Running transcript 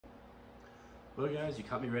Well guys, you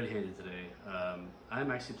caught me red-handed today. I'm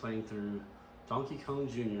actually playing through Donkey Kong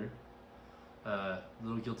Jr.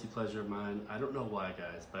 Little guilty pleasure of mine. I don't know why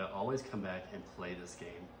guys, but I always come back and play this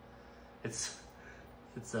game. It's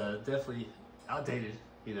definitely outdated,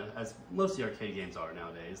 you know, as most of the arcade games are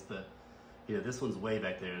nowadays, but you know, this one's way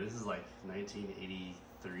back there. This is like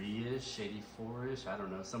 1983-ish, 84-ish, I don't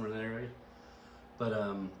know, somewhere in that area.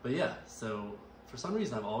 But yeah, so for some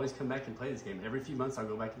reason I've always come back and play this game. Every few months I'll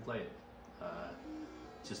go back and play it.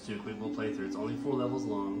 Just do a quick little playthrough. It's only 4 levels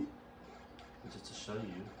long. And just to show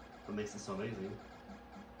you what makes it so amazing,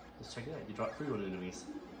 let's check it out. You drop fruit on enemies.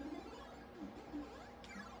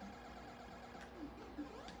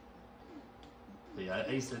 But yeah,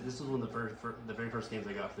 this was one of the very first games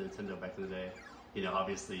I got for the Nintendo back in the day. You know,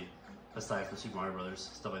 obviously, aside from Super Mario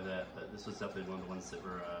Brothers, stuff like that. But this was definitely one of the ones that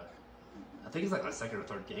were, I think it's like my second or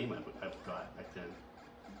third game I got back then.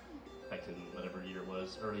 Back in whatever year it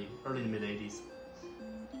was, early to mid 80s.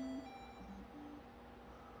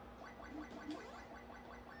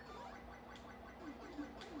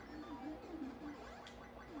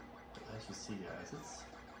 As you see, guys, it's,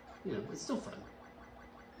 you know, it's still fun.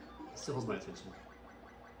 It still holds my attention.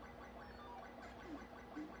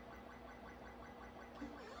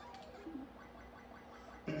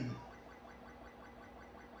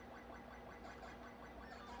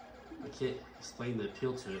 I can't explain the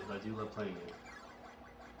appeal to it, but I do love playing it.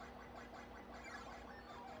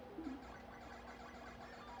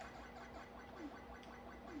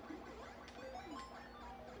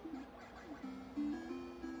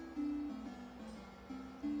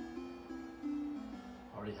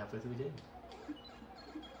 Already halfway through the game.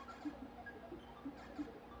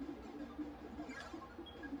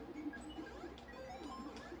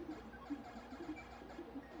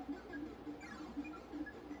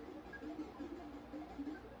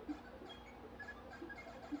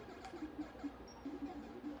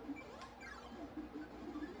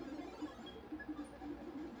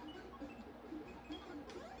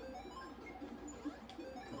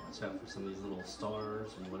 Watch out for some of these little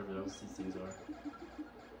stars and whatever else these things are.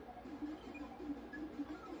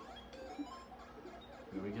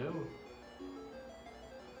 Here we go.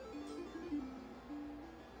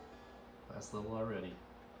 Last level already.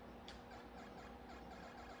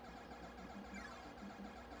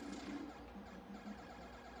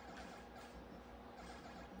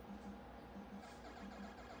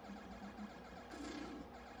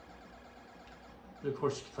 And of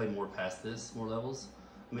course you can play more past this, more levels.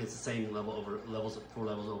 I mean, it's the same level over 4 levels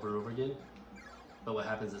over and over again. But what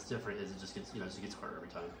happens that's different is it just gets, you know, it just gets harder every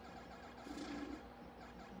time.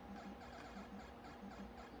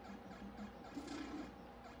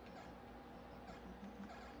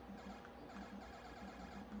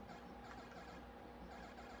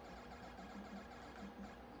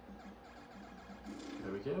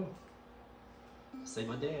 There we go. Save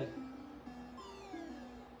my dad.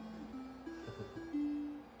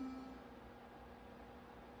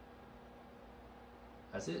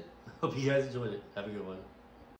 That's it. Hope you guys enjoyed it. Have a good one.